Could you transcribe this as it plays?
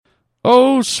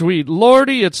Oh, sweet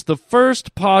Lordy, it's the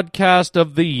first podcast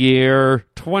of the year,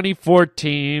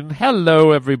 2014.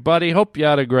 Hello, everybody. Hope you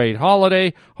had a great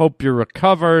holiday. Hope you're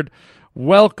recovered.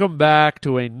 Welcome back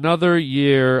to another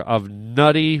year of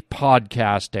nutty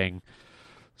podcasting.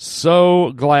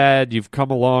 So glad you've come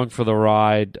along for the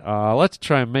ride. Let's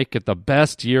try and make it the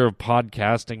best year of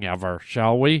podcasting ever,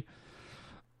 shall we?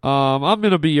 I'm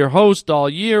going to be your host all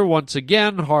year once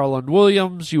again, Harland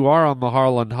Williams. You are on the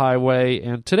Harland Highway,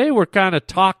 and today we're kind of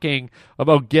talking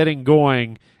about getting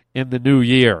going in the new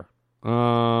year.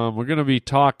 We're going to be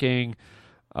talking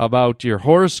about your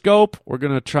horoscope. We're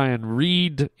going to try and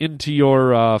read into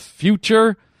your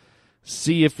future,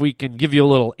 see if we can give you a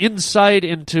little insight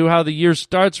into how the year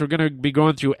starts. We're going to be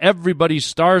going through everybody's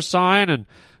star sign and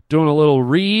doing a little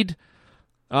read.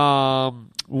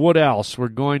 What else? We're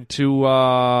going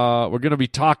to be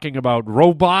talking about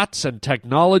robots and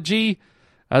technology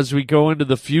as we go into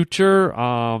the future.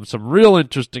 Some real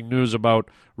interesting news about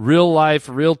real life,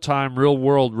 real time, real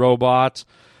world robots.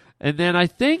 And then I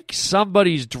think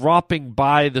somebody's dropping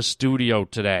by the studio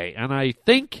today, and I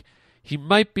think he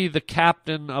might be the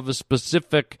captain of a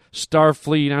specific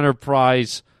Starfleet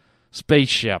Enterprise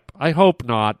spaceship. I hope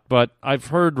not, but I've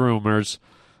heard rumors.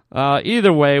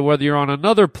 Either way, whether you're on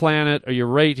another planet or you're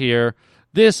right here,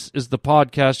 this is the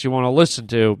podcast you want to listen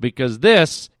to, because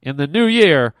this, in the new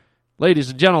year, ladies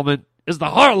and gentlemen, is the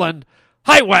Harland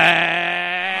Highway!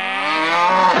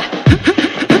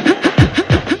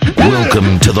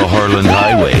 Welcome to the Harland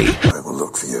Highway. I will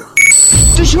look for you.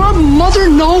 Does your mother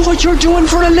know what you're doing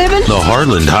for a living? The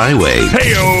Harland Highway.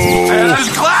 Hey-o!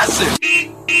 That's classic!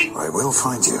 I will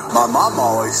find you. My mom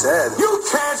always said, you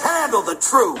can't handle the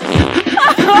truth!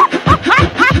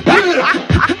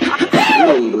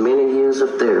 You need many years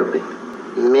of therapy.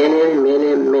 Many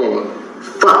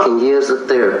fucking years of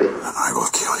therapy. And I will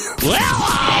kill you.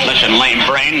 Listen, lame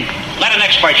brain. Let an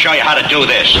expert show you how to do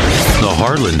this. The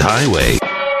Harland Highway.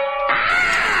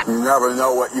 You never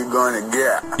know what you're going to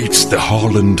get. It's the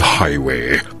Harland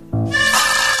Highway.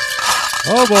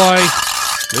 Oh boy,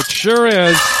 it sure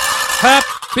is.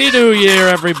 Happy New Year,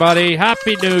 everybody.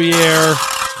 Happy New Year.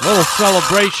 Little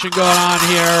celebration going on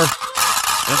here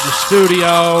in the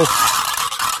studio.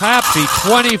 Happy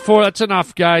 24. That's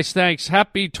enough, guys. Thanks.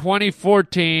 Happy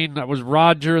 2014. That was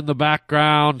Roger in the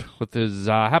background with his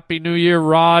Happy New Year,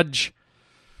 Raj.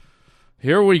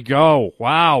 Here we go.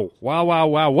 Wow.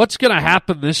 What's going to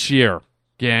happen this year,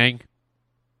 gang?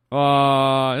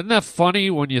 Isn't that funny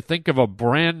when you think of a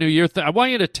brand new year? I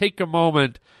want you to take a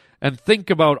moment and think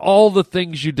about all the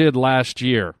things you did last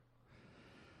year.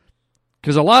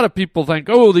 Because a lot of people think,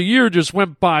 oh, the year just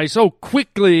went by so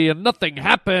quickly and nothing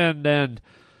happened and,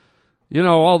 you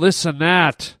know, all this and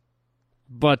that.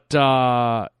 But,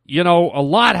 you know, a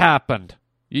lot happened.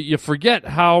 You forget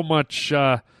how much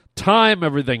time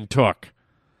everything took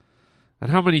and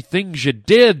how many things you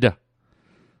did.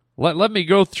 Let me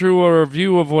go through a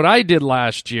review of what I did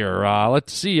last year.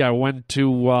 Let's see. I went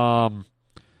to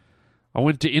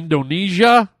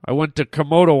Indonesia. I went to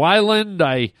Komodo Island.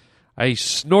 I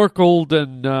snorkeled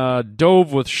and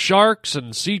dove with sharks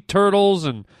and sea turtles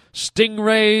and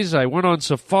stingrays. I went on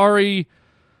safari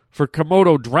for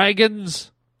Komodo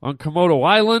dragons on Komodo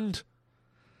Island.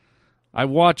 I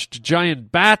watched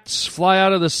giant bats fly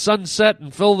out of the sunset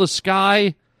and fill the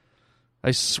sky. I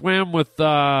swam with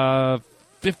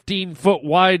 15-foot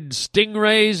wide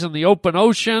stingrays in the open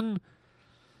ocean.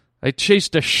 I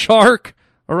chased a shark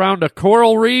around a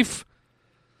coral reef.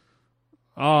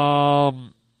 I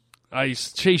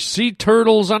chased sea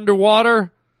turtles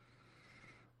underwater.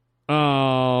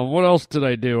 What else did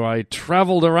I do? I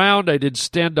traveled around. I did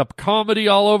stand-up comedy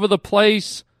all over the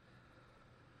place.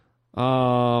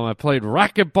 I played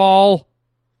racquetball.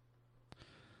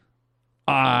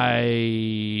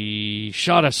 I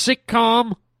shot a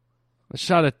sitcom. I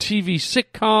shot a TV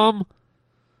sitcom.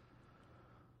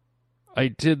 I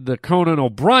did the Conan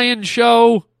O'Brien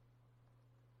show.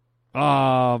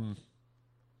 God,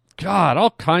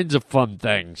 all kinds of fun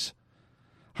things.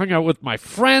 Hung out with my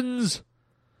friends.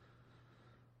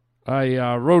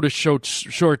 I wrote a short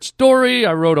story.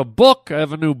 I wrote a book. I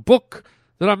have a new book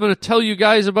that I'm going to tell you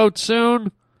guys about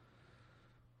soon.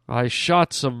 I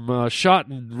shot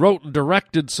and wrote and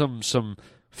directed some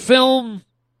film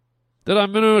that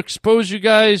I'm going to expose you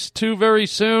guys to very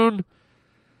soon.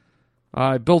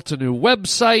 I built a new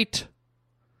website.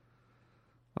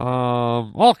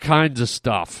 All kinds of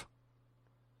stuff.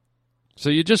 So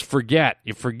you just forget.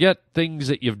 You forget things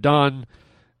that you've done.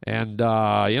 And,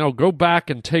 go back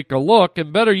and take a look.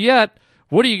 And better yet,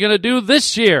 what are you going to do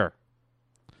this year?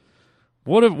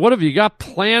 What have you got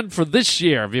planned for this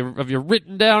year? Have you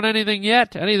written down anything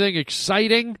yet? Anything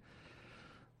exciting?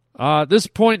 At this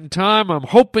point in time, I'm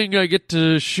hoping I get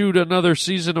to shoot another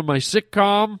season of my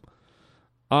sitcom.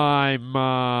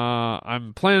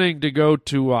 I'm planning to go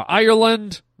to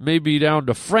Ireland, maybe down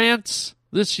to France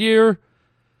this year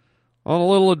on a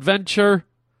little adventure.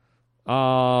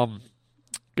 Going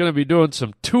to be doing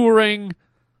some touring,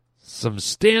 some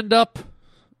stand-up,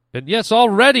 and yes,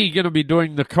 already going to be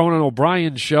doing the Conan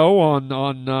O'Brien show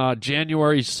on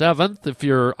January 7th if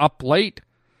you're up late.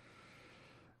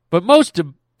 But most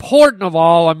important of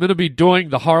all, I'm going to be doing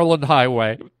the Harland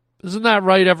Highway. Isn't that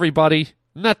right, everybody?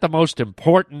 Isn't that the most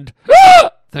important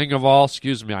thing of all?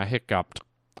 Excuse me, I hiccuped.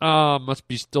 Must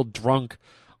be still drunk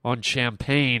on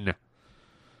champagne.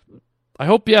 I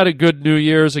hope you had a good New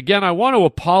Year's. Again, I want to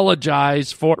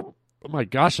apologize for... Oh my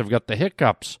gosh, I've got the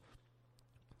hiccups.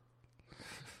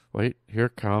 Wait, here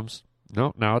it comes.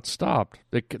 No, now it's stopped.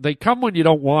 They come when you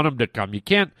don't want them to come. You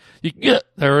can't...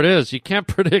 there it is. You can't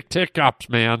predict hiccups,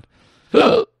 man.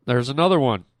 There's another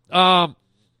one. I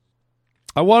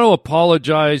want to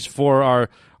apologize for our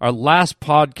last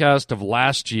podcast of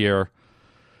last year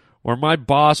where my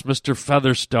boss, Mr.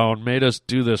 Featherstone, made us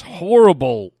do this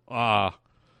horrible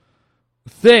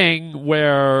thing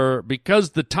where,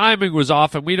 because the timing was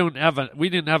off and we didn't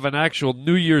have an actual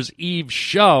New Year's Eve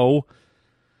show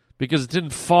because it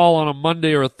didn't fall on a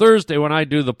Monday or a Thursday when I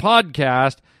do the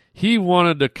podcast, he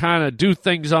wanted to kind of do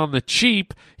things on the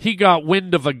cheap. He got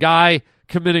wind of a guy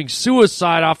committing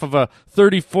suicide off of a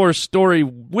 34-story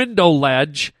window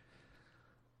ledge,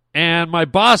 and my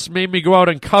boss made me go out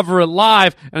and cover it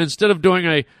live, and instead of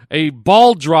doing a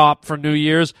ball drop for New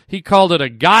Year's, he called it a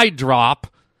guy drop,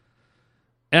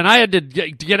 and I had to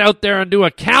get out there and do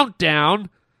a countdown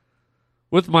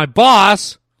with my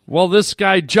boss while this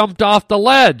guy jumped off the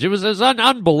ledge. It was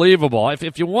unbelievable.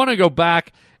 If you want to go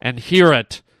back and hear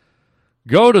it,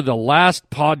 go to the last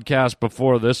podcast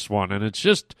before this one, and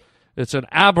it's an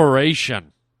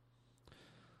aberration.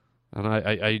 And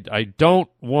I don't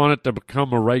want it to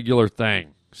become a regular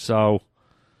thing. So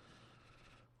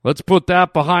let's put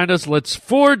that behind us. Let's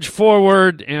forge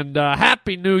forward, and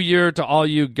Happy New Year to all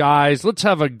you guys. Let's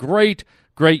have a great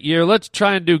year. Let's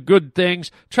try and do good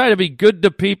things. Try to be good to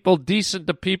people, decent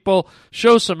to people.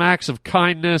 Show some acts of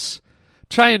kindness.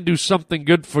 Try and do something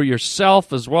good for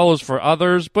yourself as well as for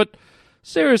others. But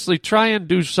seriously, try and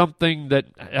do something that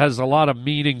has a lot of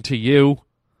meaning to you.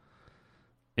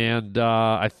 And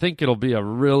I think it'll be a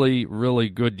really, really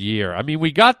good year. I mean,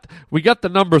 we got the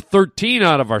number 13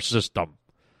 out of our system.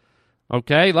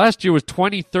 Okay, last year was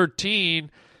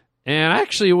 2013, and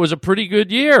actually it was a pretty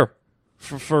good year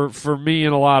for me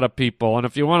and a lot of people. And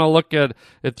if you want to look at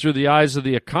it through the eyes of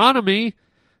the economy,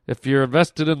 if you're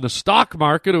invested in the stock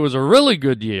market, it was a really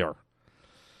good year.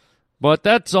 But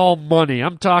that's all money.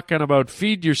 I'm talking about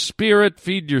feed your spirit,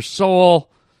 feed your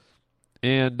soul,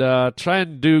 and try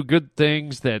and do good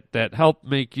things that help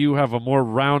make you have a more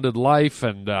rounded life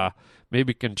and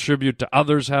maybe contribute to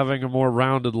others having a more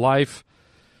rounded life.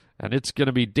 And it's going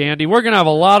to be dandy. We're going to have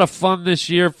a lot of fun this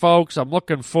year, folks. I'm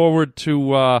looking forward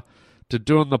to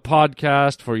doing the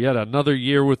podcast for yet another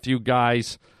year with you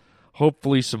guys.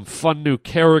 Hopefully some fun new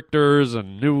characters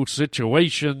and new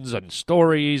situations and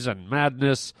stories and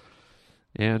madness.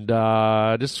 And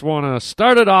I just want to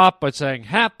start it off by saying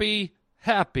Happy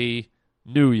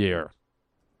New Year.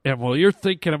 And while you're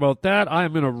thinking about that,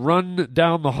 I'm going to run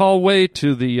down the hallway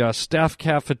to the staff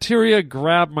cafeteria,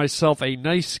 grab myself a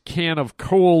nice can of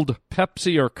cold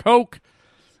Pepsi or Coke,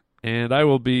 and I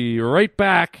will be right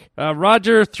back.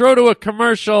 Roger, throw to a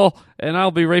commercial, and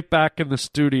I'll be right back in the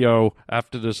studio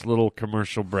after this little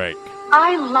commercial break.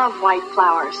 I love white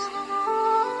flowers.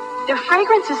 Their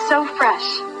fragrance is so fresh,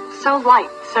 so light,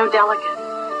 so delicate.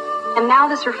 And now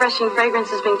this refreshing fragrance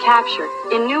has been captured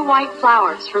in new white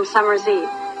flowers from Summer's Eve,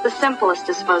 the simplest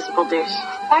disposable dish.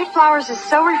 White flowers is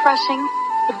so refreshing,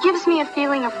 it gives me a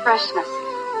feeling of freshness,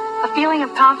 a feeling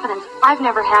of confidence I've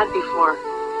never had before.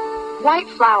 White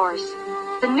flowers,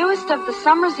 the newest of the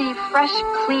Summer's Eve fresh,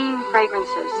 clean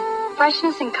fragrances.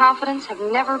 Freshness and confidence have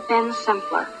never been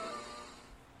simpler.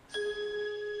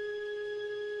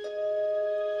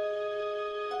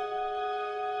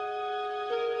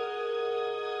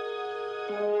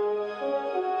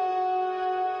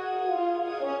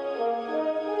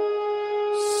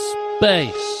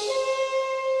 Space,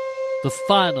 the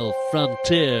final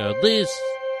frontier. These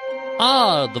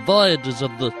are the voyages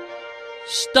of the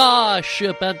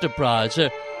Starship Enterprise. Her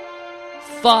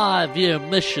 5-year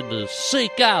mission to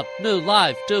seek out new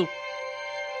life, to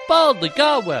boldly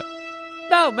go where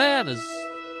no man has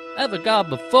ever gone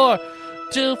before,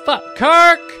 to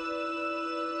Kirk,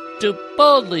 to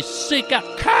boldly seek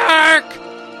out Kirk,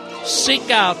 seek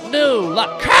out new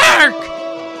life. Kirk!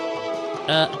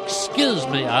 Excuse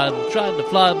me, I'm trying to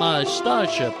fly my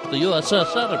starship, the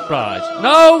USS Enterprise.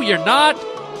 No, you're not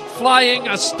flying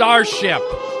a starship.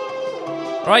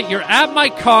 Right, you're at my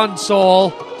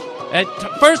console. And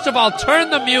first of all,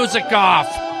 turn the music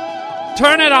off.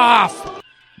 Turn it off.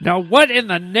 Now, what in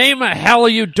the name of hell are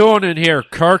you doing in here,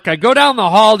 Kirk? I go down the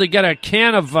hall to get a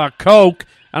can of Coke,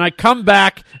 and I come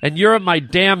back, and you're at my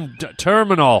damn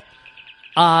terminal.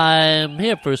 I'm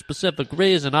here for a specific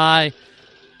reason. I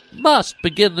must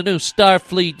begin the new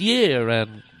Starfleet year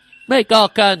and make all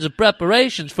kinds of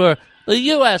preparations for the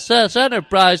USS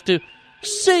Enterprise to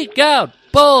seek out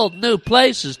bold new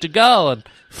places to go and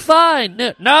find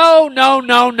new...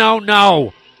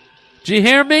 No. Do you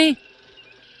hear me?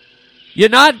 You're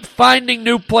not finding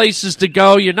new places to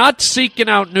go. You're not seeking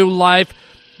out new life.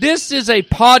 This is a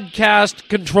podcast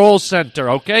control center,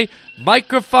 okay?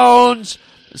 Microphones,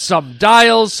 some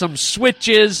dials, some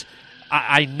switches.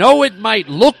 I know it might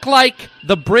look like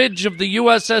the bridge of the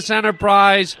USS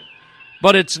Enterprise,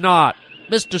 but it's not.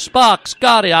 Mr. Spock,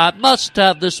 Scotty, I must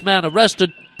have this man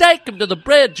arrested. Take him to the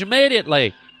bridge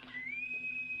immediately.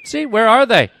 See, where are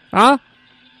they? Huh?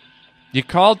 You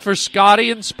called for Scotty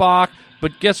and Spock,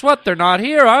 but guess what? They're not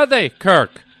here, are they,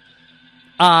 Kirk?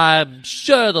 I'm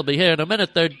sure they'll be here in a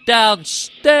minute. They're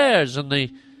downstairs in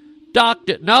the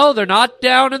doctor... No, they're not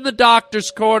down in the doctor's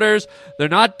quarters. They're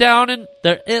not down in...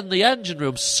 They're in the engine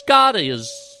room. Scotty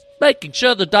is making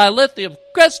sure the dilithium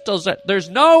crystals are... There's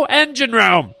no engine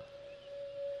room.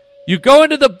 You go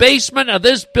into the basement of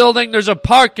this building, there's a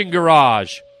parking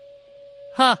garage.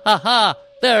 Ha, ha, ha.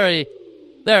 Very,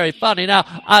 very funny. Now,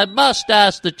 I must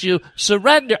ask that you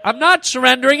surrender. I'm not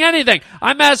surrendering anything.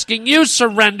 I'm asking you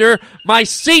surrender my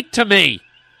seat to me.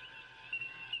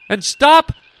 And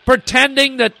stop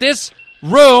pretending that this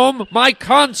room, my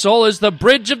console, is the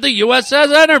bridge of the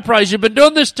USS Enterprise. You've been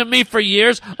doing this to me for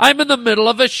years. I'm in the middle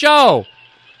of a show.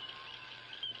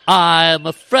 I'm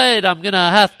afraid I'm going to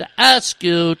have to ask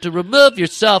you to remove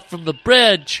yourself from the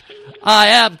bridge. I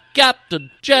am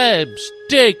Captain James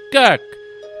D. Kirk,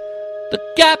 the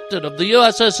captain of the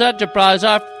USS Enterprise.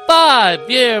 Our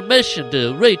 5-year mission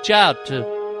to reach out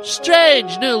to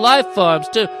strange new life forms,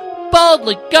 to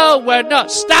boldly go where no...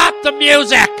 Stop the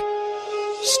music!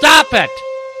 Stop it!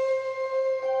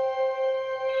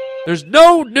 There's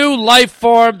no new life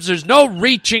forms. There's no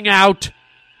reaching out.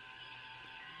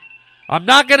 I'm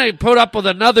not going to put up with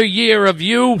another year of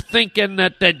you thinking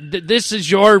that this is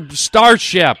your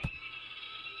starship.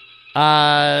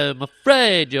 I'm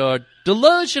afraid you're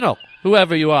delusional,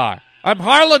 whoever you are. I'm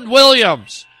Harland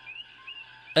Williams.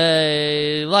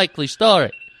 A likely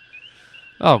story.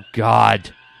 Oh,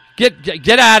 God.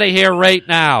 Get out of here right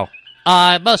now.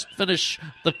 I must finish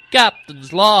the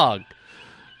captain's log.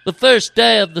 The first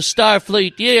day of the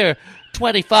Starfleet year,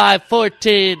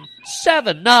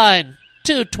 25-14-7-9.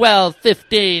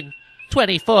 2-12-15,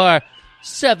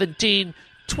 24-17,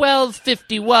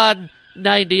 12-51,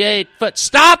 98. But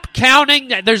stop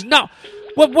counting. There's no...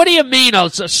 What do you mean? Oh,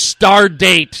 it's a star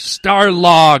date, star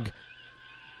log.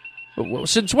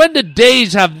 Since when did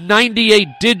days have 98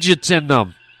 digits in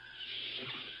them?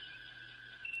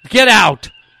 Get out.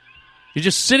 You're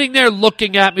just sitting there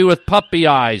looking at me with puppy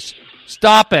eyes.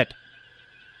 Stop it.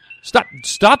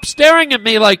 Stop staring at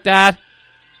me like that.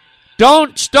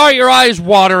 Don't start your eyes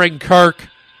watering, Kirk.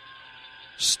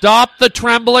 Stop the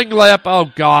trembling lip.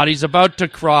 Oh, God, he's about to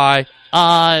cry.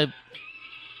 I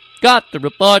got to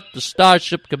report to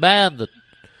Starship Command that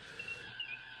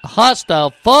a hostile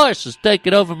force has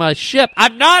taken over my ship.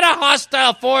 I'm not a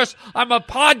hostile force. I'm a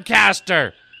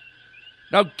podcaster.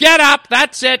 Now get up.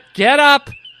 That's it. Get up.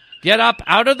 Get up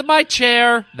out of my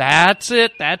chair. That's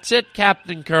it. That's it,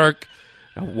 Captain Kirk.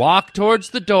 Now walk towards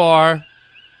the door.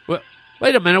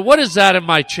 Wait a minute, what is that in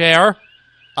my chair?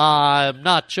 I'm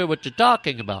not sure what you're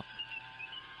talking about.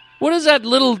 What is that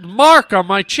little mark on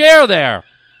my chair there?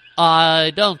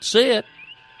 I don't see it.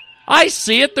 I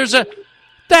see it. There's a...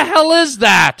 The hell is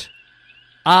that?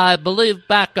 I believe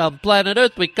back on planet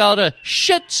Earth we call it a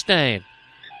shit stain.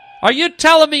 Are you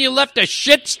telling me you left a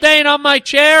shit stain on my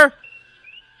chair?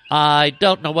 I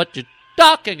don't know what you're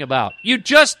talking about. You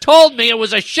just told me it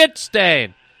was a shit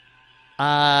stain.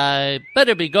 I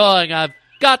better be going. I've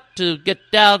got to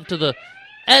get down to the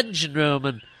engine room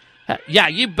and... Yeah,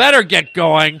 you better get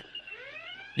going.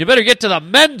 You better get to the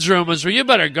men's room is where you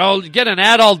better go. Get an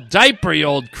adult diaper, you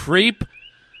old creep.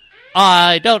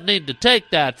 I don't need to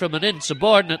take that from an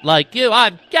insubordinate like you.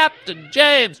 I'm Captain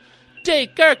James D.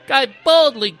 Kirk. I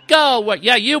boldly go where...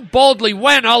 Yeah, you boldly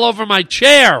went all over my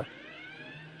chair.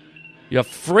 You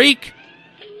freak.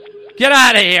 Get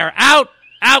out of here. Out.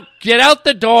 Get out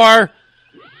the door.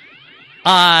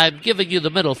 I'm giving you the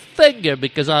middle finger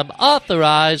because I'm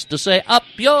authorized to say up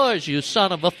yours, you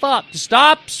son of a fuck.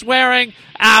 Stop swearing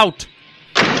out.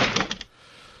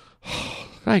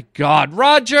 Thank God.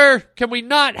 Roger, can we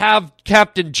not have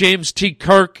Captain James T.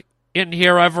 Kirk in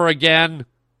here ever again?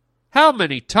 How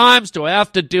many times do I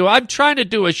have to do? I'm trying to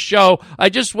do a show. I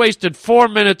just wasted 4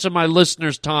 minutes of my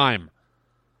listeners' time.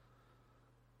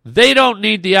 They don't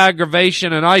need the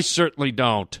aggravation, and I certainly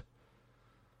don't.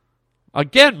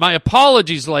 Again, my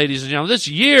apologies, ladies and gentlemen. This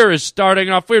year is starting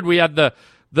off weird. We had the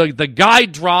guy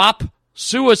drop,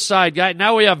 suicide guy.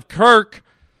 Now we have Kirk.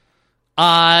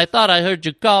 I thought I heard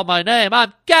you call my name.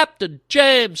 I'm Captain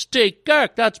James T.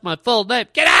 Kirk. That's my full name.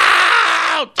 Get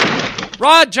out!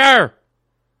 Roger!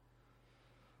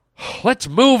 Let's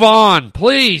move on,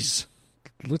 please.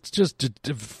 Let's just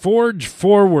forge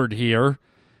forward here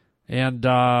and,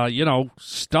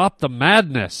 stop the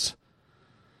madness.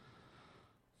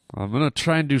 I'm going to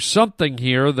try and do something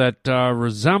here that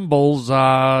resembles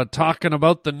talking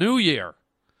about the new year.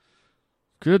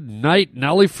 Good night,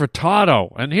 Nelly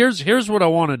Furtado. And here's what I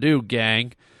want to do,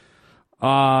 gang.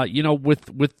 With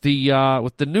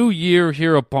the new year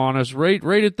here upon us,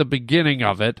 right at the beginning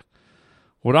of it,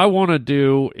 what I want to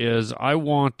do is I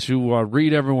want to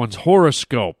read everyone's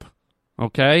horoscope.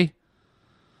 Okay.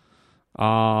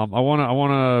 I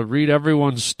want to read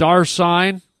everyone's star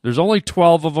sign. There's only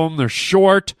 12 of them. They're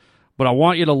short, but I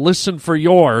want you to listen for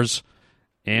yours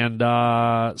and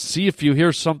see if you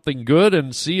hear something good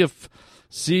and see if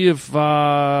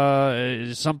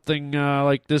something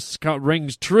like this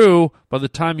rings true by the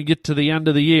time you get to the end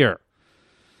of the year.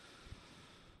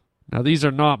 Now, these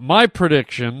are not my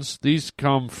predictions. These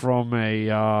come from a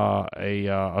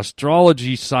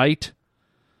astrology site,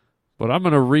 but I'm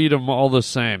going to read them all the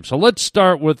same. So let's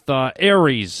start with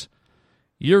Aries.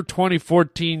 Year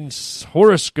 2014's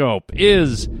horoscope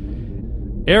is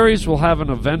Aries will have an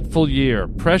eventful year.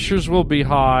 Pressures will be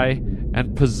high,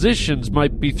 and positions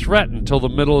might be threatened till the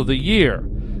middle of the year.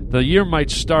 The year might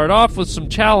start off with some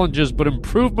challenges, but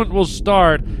improvement will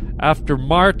start after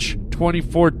March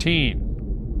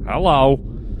 2014. Hello.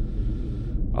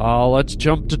 Let's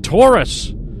jump to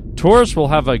Taurus. Taurus will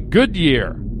have a good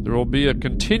year. There will be a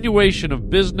continuation of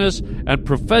business and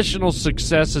professional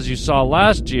success as you saw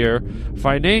last year.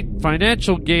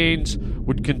 Financial gains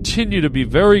would continue to be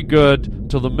very good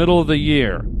till the middle of the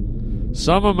year.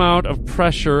 Some amount of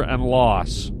pressure and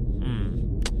loss.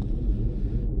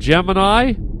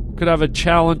 Gemini could have a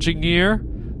challenging year.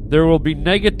 There will be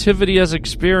negativity as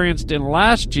experienced in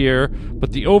last year,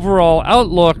 but the overall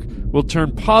outlook will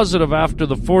turn positive after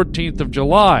the 14th of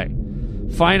July.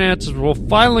 Finances will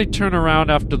finally turn around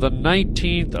after the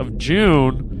 19th of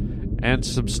June, and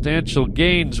substantial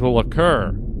gains will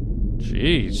occur.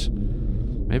 Jeez.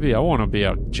 Maybe I want to be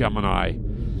a Gemini.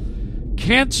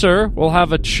 Cancer will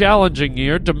have a challenging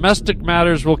year. Domestic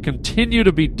matters will continue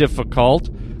to be difficult.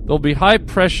 There'll be high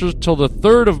pressures till the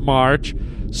 3rd of March.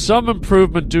 Some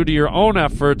improvement due to your own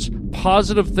efforts,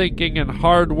 positive thinking, and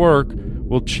hard work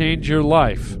will change your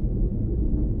life.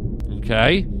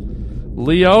 Okay?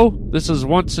 Leo, this is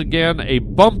once again a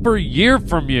bumper year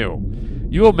from you.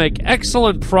 You will make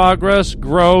excellent progress,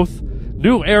 growth.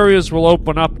 New areas will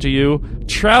open up to you.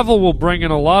 Travel will bring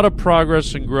in a lot of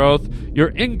progress and growth. Your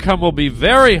income will be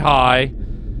very high,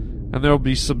 and there will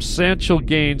be substantial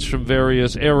gains from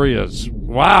various areas.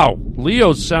 Wow,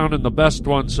 Leo's sounding the best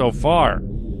one so far.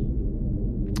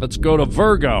 Let's go to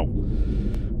Virgo.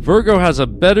 Virgo has a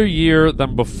better year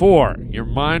than before. Your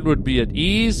mind would be at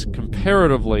ease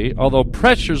comparatively, although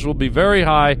pressures will be very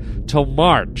high till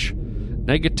March.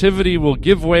 Negativity will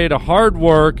give way to hard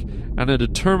work and a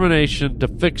determination to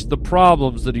fix the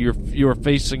problems that you're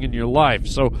facing in your life.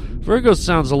 So Virgo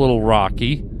sounds a little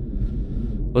rocky.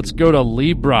 Let's go to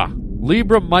Libra.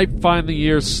 Libra might find the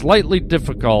year slightly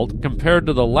difficult compared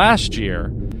to the last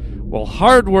year. Well,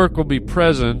 hard work will be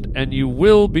present, and you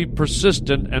will be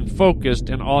persistent and focused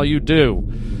in all you do.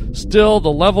 Still,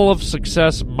 the level of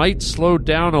success might slow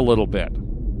down a little bit.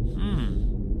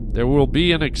 There will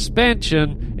be an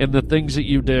expansion in the things that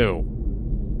you do.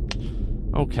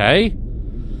 Okay.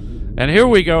 And here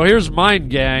we go. Here's mine,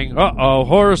 gang.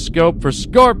 Horoscope for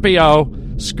Scorpio.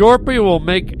 Scorpio will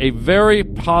make a very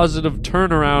positive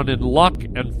turnaround in luck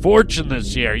and fortune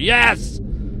this year. Yes!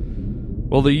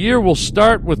 Well, the year will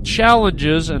start with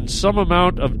challenges and some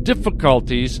amount of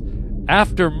difficulties.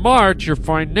 After March, your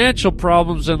financial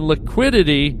problems and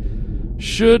liquidity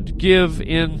should give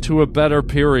in to a better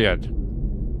period.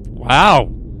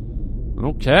 Wow.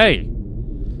 Okay.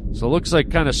 So it looks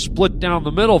like kind of split down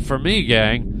the middle for me,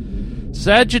 gang.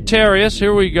 Sagittarius,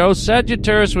 here we go.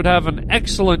 Sagittarius would have an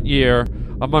excellent year.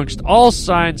 Amongst all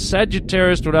signs,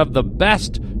 Sagittarius would have the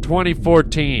best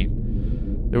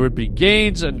 2014. There would be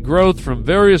gains and growth from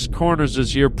various corners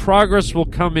this year. Progress will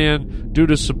come in due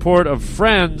to support of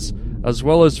friends as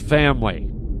well as family.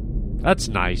 That's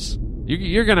nice.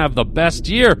 You're going to have the best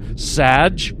year,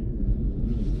 Sag.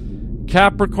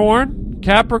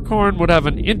 Capricorn would have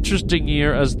an interesting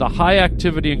year as the high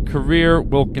activity in career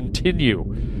will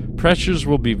continue. Pressures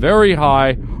will be very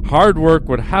high. Hard work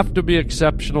would have to be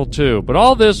exceptional too. But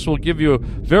all this will give you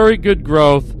very good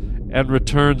growth and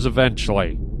returns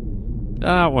eventually.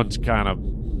 That one's kind of,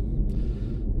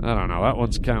 I don't know, that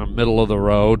one's kind of middle of the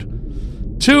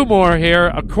road. Two more here.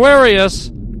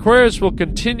 Aquarius will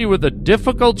continue with a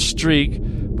difficult streak,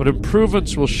 but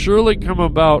improvements will surely come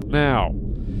about now.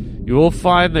 You will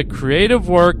find that creative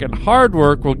work and hard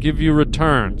work will give you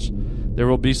returns. There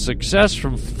will be success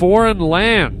from foreign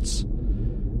lands.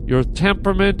 Your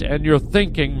temperament and your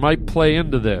thinking might play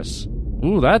into this.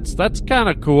 Ooh, that's kind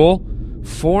of cool.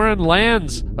 Foreign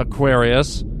lands,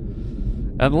 Aquarius.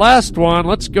 And last one,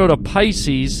 let's go to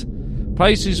Pisces.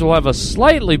 Pisces will have a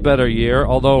slightly better year,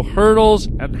 although hurdles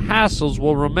and hassles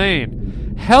will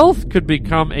remain. Health could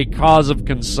become a cause of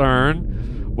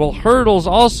concern, while hurdles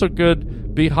also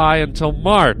could be high until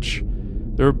March.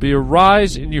 There will be a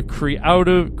rise in your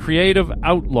creative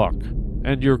outlook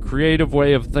and your creative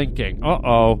way of thinking.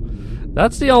 Uh-oh.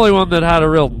 That's the only one that had a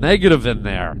real negative in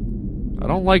there. I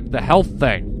don't like the health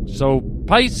thing. So,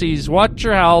 Pisces, watch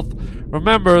your health.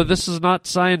 Remember, this is not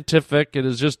scientific. It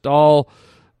is just all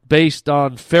based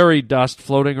on fairy dust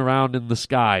floating around in the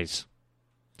skies.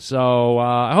 So,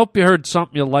 I hope you heard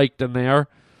something you liked in there.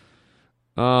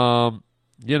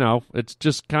 You know, it's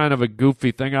just kind of a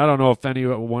goofy thing. I don't know if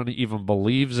anyone even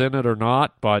believes in it or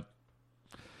not, but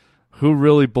who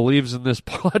really believes in this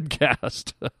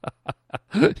podcast?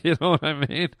 You know what I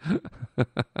mean?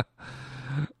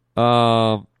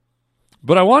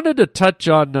 But I wanted to touch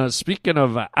on, speaking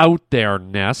of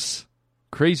out-there-ness,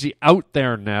 crazy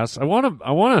out-there-ness, I want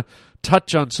to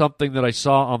touch on something that I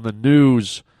saw on the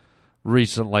news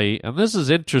recently, and this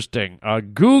is interesting.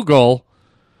 Google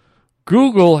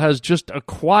has just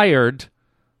acquired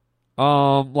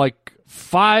like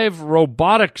 5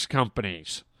 robotics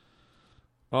companies.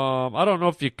 I don't know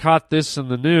if you caught this in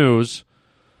the news,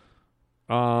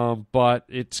 but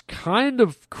it's kind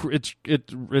of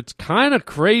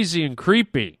crazy and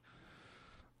creepy.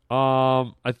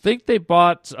 I think they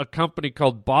bought a company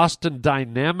called Boston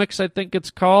Dynamics, I think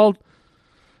it's called.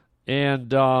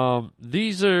 And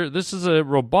this is a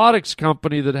robotics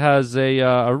company that has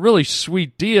a really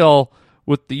sweet deal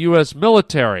with the U.S.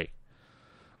 military.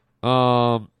 You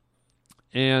know,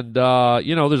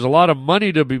 there's a lot of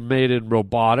money to be made in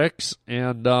robotics.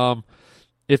 And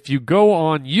if you go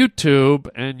on YouTube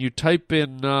and you type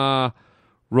in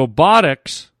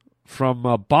robotics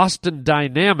from Boston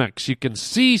Dynamics, you can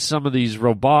see some of these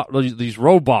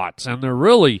robots, and they're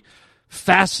really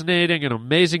fascinating and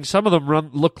amazing. Some of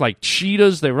them look like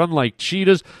cheetahs. They run like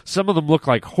cheetahs. Some of them look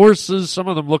like horses. Some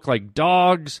of them look like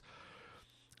dogs.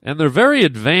 And they're very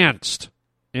advanced.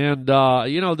 And,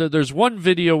 you know, there's one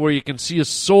video where you can see a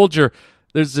soldier.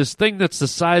 There's this thing that's the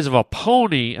size of a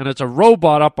pony, and it's a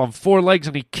robot up on 4 legs,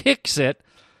 and he kicks it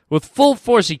with full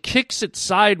force. He kicks it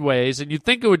sideways, and you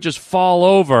think it would just fall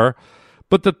over.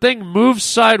 But the thing moves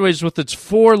sideways with its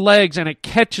 4 legs, and it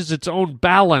catches its own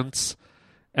balance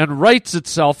and rights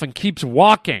itself and keeps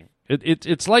walking.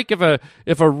 It's like if a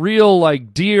real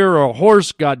like deer or a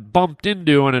horse got bumped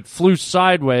into and it flew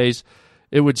sideways,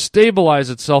 it would stabilize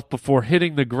itself before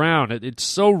hitting the ground. It's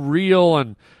so real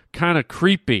and kind of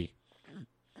creepy.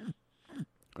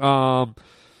 But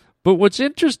what's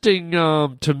interesting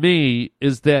to me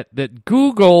is that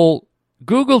Google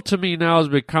to me now has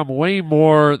become way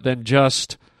more than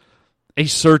just a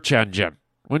search engine.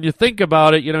 When you think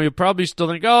about it, you know, you probably still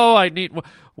think, oh, I need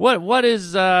what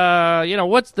is you know,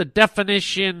 what's the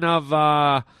definition of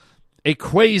a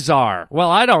quasar?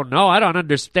 Well, I don't know. I don't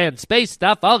understand space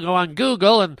stuff. I'll go on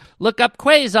Google and look up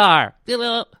quasar.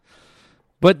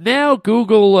 But now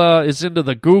Google is into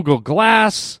the Google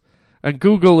Glass, and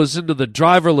Google is into the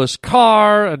driverless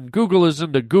car, and Google is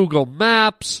into Google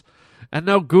Maps, and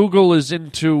now Google is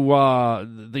into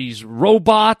these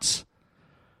robots.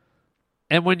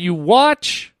 And when you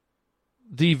watch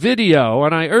the video,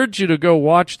 and I urge you to go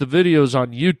watch the videos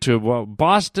on YouTube,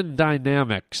 Boston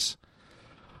Dynamics,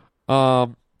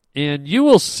 and you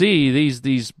will see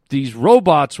these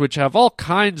robots which have all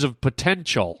kinds of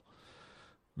potential,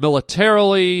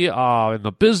 militarily, in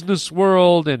the business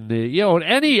world, in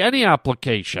any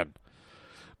application.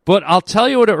 But I'll tell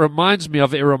you what it reminds me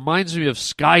of. It reminds me of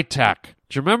Skytech.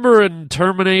 Do you remember in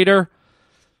Terminator?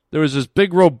 there was this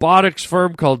big robotics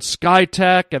firm called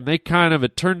Skytech, and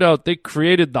it turned out they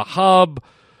created the hub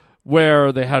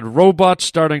where they had robots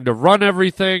starting to run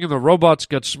everything, and the robots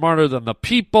got smarter than the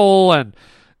people, and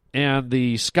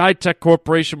the Skytech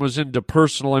Corporation was into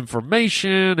personal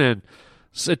information, and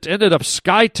it ended up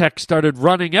Skytech started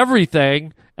running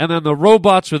everything, and then the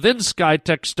robots within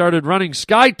Skytech started running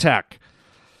Skytech.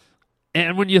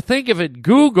 And when you think of it,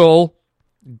 Google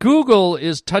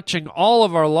is touching all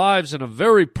of our lives in a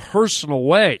very personal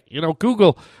way.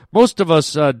 Google, most of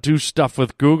us do stuff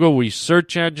with Google. We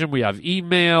search engine, we have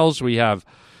emails, we have,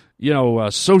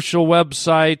 social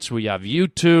websites, we have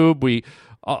YouTube.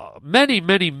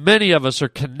 Many of us are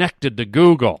connected to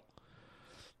Google.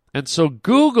 And so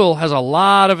Google has a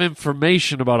lot of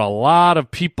information about a lot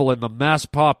of people in the mass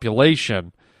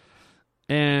population.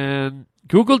 And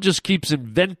Google just keeps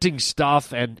inventing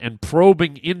stuff and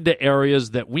probing into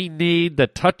areas that we need,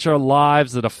 that touch our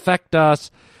lives, that affect us.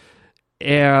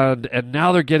 And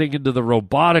now they're getting into the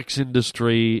robotics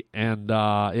industry. And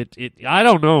I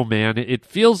don't know, man. It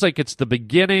feels like it's the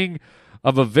beginning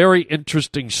of a very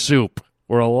interesting soup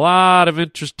where a lot of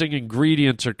interesting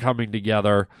ingredients are coming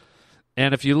together.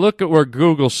 And if you look at where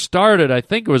Google started, I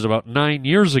think it was about 9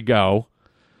 years ago,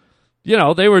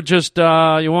 they were just,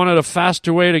 you wanted a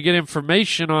faster way to get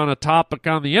information on a topic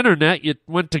on the internet. You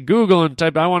went to Google and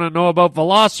typed, I want to know about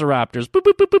velociraptors. Boop,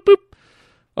 boop, boop, boop, boop.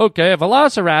 Okay, a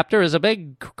velociraptor is a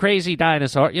big, crazy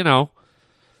dinosaur,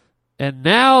 And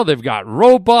now they've got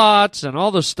robots and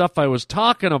all the stuff I was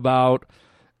talking about.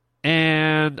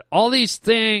 And all these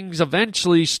things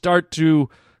eventually start to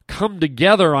come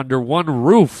together under one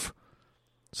roof.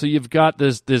 So you've got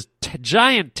this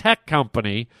giant tech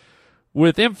company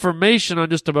with information on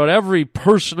just about every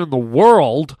person in the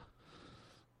world.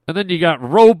 And then you got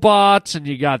robots, and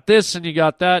you got this, and you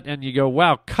got that, and you go,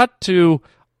 wow, cut to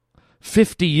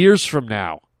 50 years from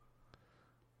now.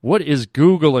 What is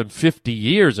Google in 50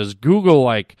 years? Is Google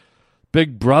like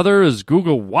Big Brother? Is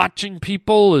Google watching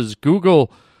people? Is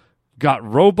Google got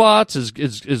robots?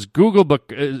 Is Google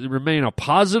remain a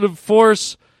positive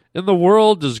force in the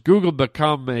world? Does Google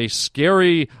become a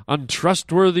scary,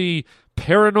 untrustworthy,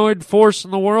 paranoid force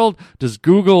in the world? Does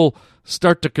Google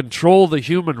start to control the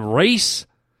human race?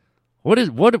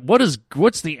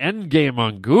 What's the end game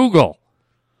on Google?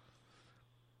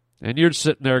 And you're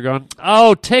sitting there going,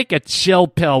 oh, take a chill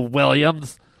pill,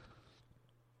 Williams.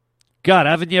 God,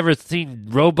 haven't you ever seen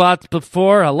robots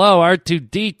before? Hello,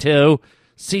 R2-D2,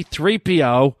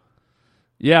 C-3PO.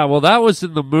 Yeah, well, that was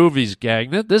in the movies,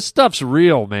 gang. This stuff's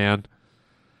real, man.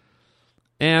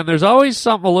 And there's always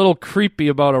something a little creepy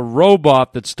about a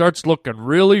robot that starts looking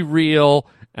really real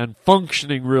and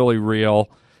functioning really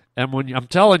real. And I'm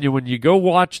telling you, when you go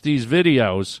watch these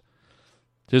videos,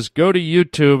 just go to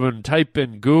YouTube and type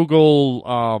in Google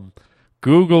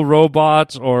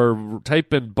robots, or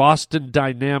type in Boston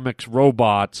Dynamics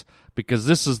robots, because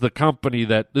this is the company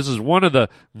this is one of the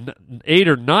 8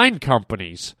 or 9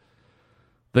 companies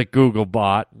that Google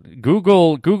bought.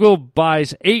 Google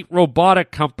buys 8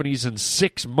 robotic companies in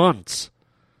 6 months.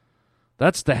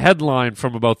 That's the headline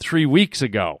from about 3 weeks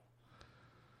ago.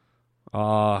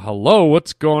 Hello,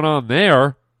 what's going on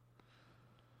there?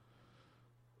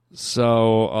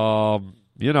 So,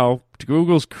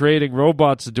 Google's creating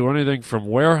robots to do anything from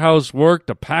warehouse work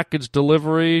to package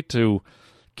delivery to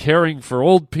caring for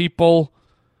old people.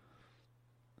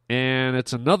 And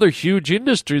it's another huge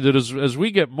industry that as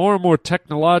we get more and more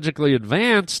technologically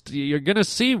advanced, you're going to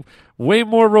see way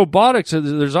more robotics.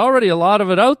 There's already a lot of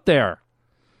it out there.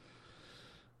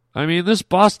 I mean, this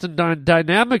Boston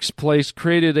Dynamics place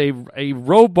created a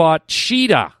robot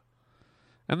cheetah.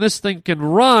 And this thing can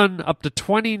run up to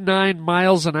 29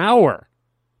 miles an hour.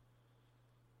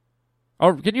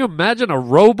 Or can you imagine a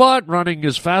robot running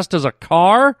as fast as a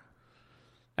car?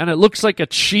 And it looks like a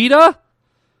cheetah?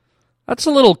 That's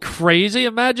a little crazy.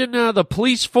 Imagine the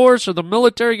police force or the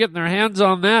military getting their hands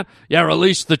on that. Yeah,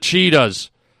 release the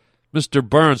cheetahs. Mr.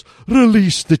 Burns,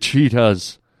 release the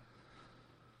cheetahs.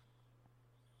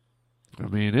 I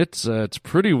mean, it's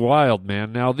pretty wild,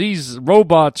 man. Now, these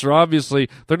robots are obviously,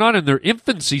 they're not in their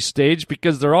infancy stage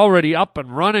because they're already up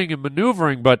and running and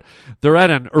maneuvering, but they're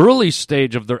at an early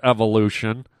stage of their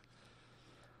evolution.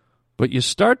 But you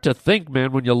start to think,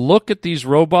 man, when you look at these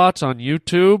robots on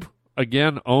YouTube,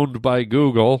 again, owned by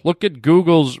Google, look at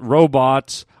Google's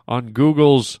robots on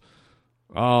Google's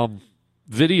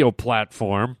video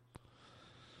platform.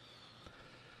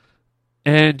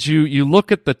 And you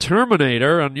look at the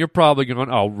Terminator, and you're probably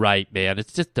going, oh, right, man,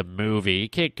 it's just a movie. You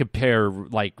can't compare,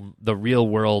 like, the real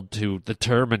world to the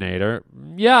Terminator.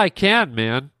 Yeah, I can,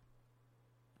 man.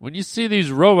 When you see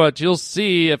these robots, you'll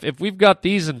see if we've got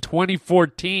these in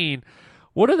 2014,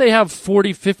 what do they have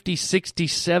 40, 50, 60,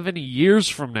 70 years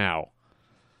from now?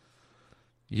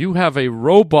 You have a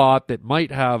robot that might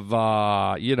have,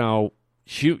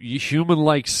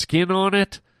 human-like skin on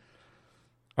it,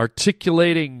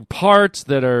 articulating parts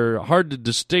that are hard to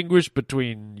distinguish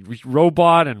between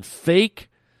robot and fake.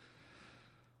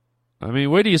 I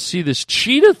mean, where do you see this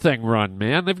cheetah thing run,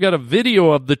 man? They've got a video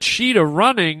of the cheetah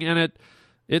running, and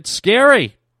it's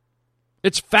scary.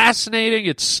 It's fascinating.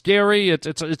 It's scary.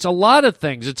 It's a lot of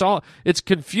things. It's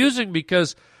confusing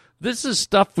because this is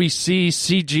stuff we see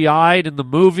CGI'd in the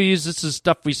movies. This is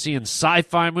stuff we see in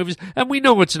sci-fi movies, and we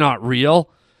know it's not real.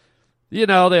 You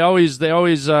know, they always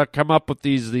come up with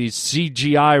these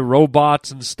CGI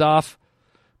robots and stuff.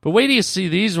 But wait till you see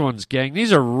these ones, gang.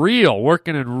 These are real,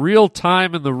 working in real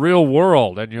time in the real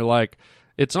world, and you're like,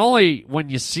 it's only when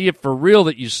you see it for real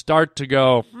that you start to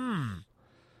go,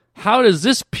 how does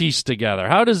this piece together?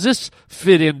 How does this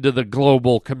fit into the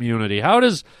global community? How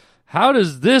does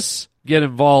this get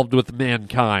involved with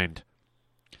mankind?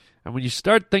 And when you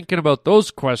start thinking about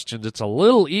those questions, it's a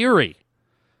little eerie.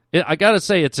 I got to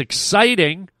say, it's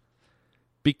exciting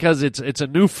because it's a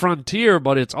new frontier,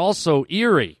 but it's also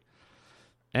eerie.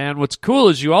 And what's cool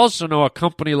is you also know a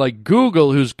company like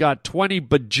Google who's got 20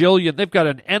 bajillion, they've got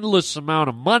an endless amount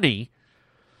of money,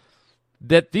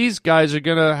 that these guys are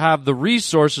going to have the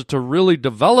resources to really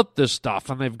develop this stuff.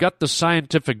 And they've got the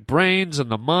scientific brains and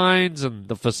the minds and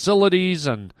the facilities,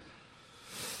 and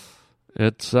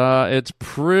it's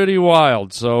pretty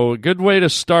wild. So a good way to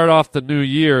start off the new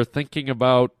year, thinking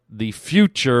about the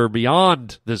future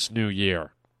beyond this new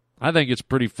year. I think it's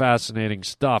pretty fascinating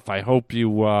stuff. I hope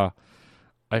you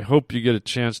get a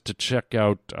chance to check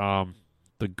out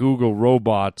the Google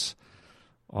robots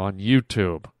on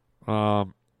YouTube.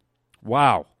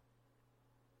 Wow.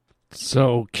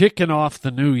 So kicking off the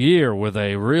new year with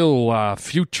a real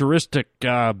futuristic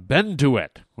bend to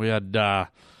it. We had, the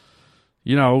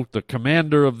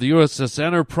commander of the USS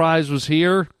Enterprise was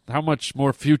here. How much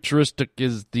more futuristic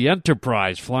is the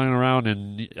Enterprise flying around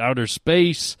in outer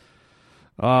space?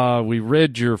 We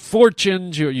read your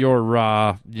fortunes,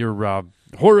 your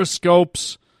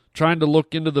horoscopes, trying to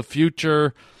look into the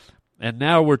future, and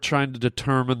now we're trying to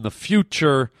determine the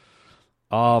future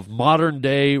of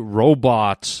modern-day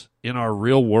robots in our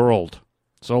real world.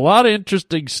 So a lot of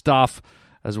interesting stuff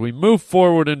as we move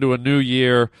forward into a new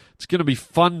year. It's going to be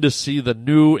fun to see the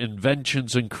new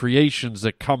inventions and creations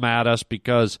that come at us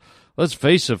because, let's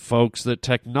face it, folks, that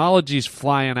technology's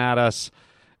flying at us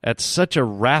at such a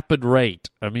rapid rate.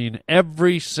 I mean,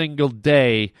 every single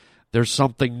day there's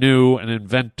something new and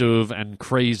inventive and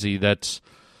crazy that's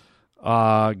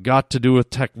got to do with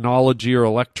technology or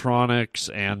electronics,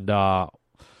 and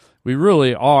we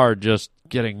really are just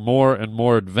getting more and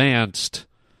more advanced,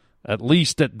 at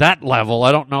least at that level.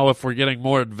 I don't know if we're getting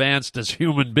more advanced as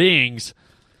human beings,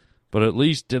 but at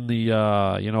least in the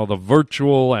the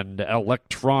virtual and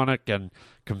electronic and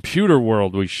computer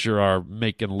world, we sure are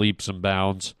making leaps and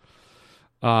bounds.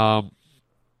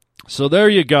 So there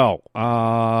you go.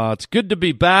 It's good to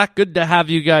be back. Good to have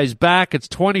you guys back. It's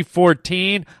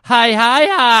 2014.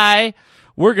 Hi.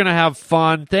 We're going to have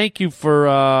fun. Thank you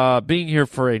for being here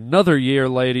for another year,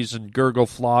 ladies and gurgle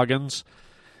floggins.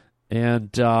 And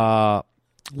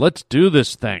let's do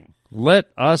this thing. Let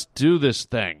us do this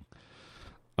thing.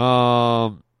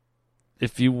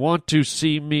 If you want to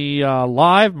see me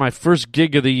live, my first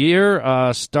gig of the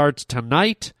year starts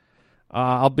tonight.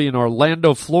 I'll be in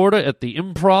Orlando, Florida at the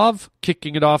Improv,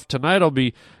 kicking it off tonight. I'll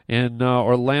be in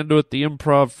Orlando at the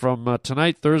Improv from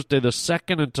tonight, Thursday the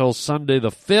 2nd, until Sunday the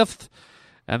 5th.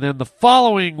 And then the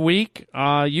following week,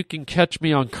 you can catch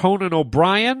me on Conan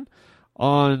O'Brien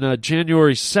on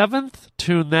January 7th.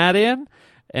 Tune that in.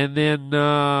 And then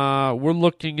we're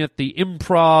looking at the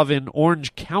Improv in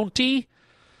Orange County,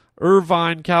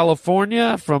 Irvine,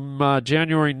 California, from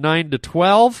January 9 to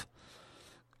 12.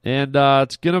 And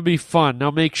it's going to be fun.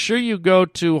 Now, make sure you go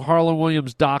to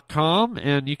harlanwilliams.com,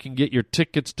 and you can get your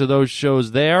tickets to those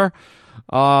shows there.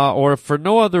 Or if for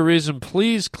no other reason,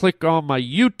 please click on my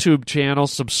YouTube channel,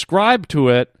 subscribe to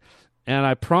it, and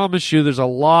I promise you there's a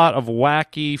lot of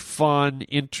wacky, fun,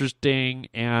 interesting,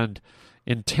 and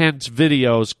intense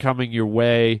videos coming your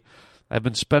way. I've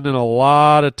been spending a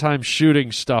lot of time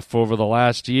shooting stuff over the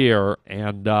last year,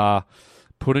 and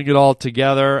putting it all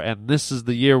together, and this is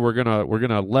the year we're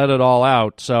gonna let it all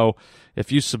out. So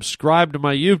if you subscribe to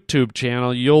my YouTube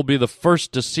channel, you'll be the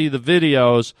first to see the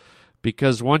videos,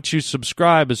 because once you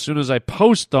subscribe, as soon as I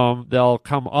post them, they'll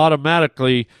come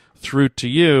automatically through to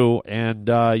you, and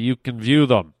you can view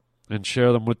them and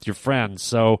share them with your friends.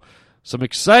 So Some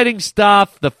exciting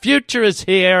stuff. The future is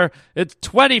here. It's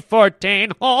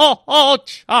 2014. Oh,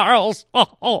 Charles.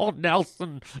 Oh,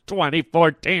 Nelson.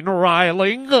 2014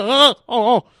 Riling.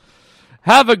 Oh.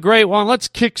 Have a great one. Let's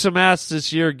kick some ass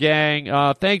this year, gang.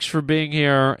 Thanks for being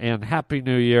here, and Happy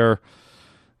New Year.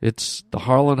 It's the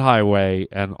Harlan Highway,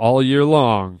 and all year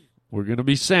long, we're going to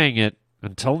be saying it.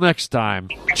 Until next time,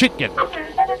 chicken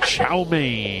chow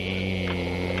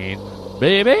mein,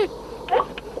 baby.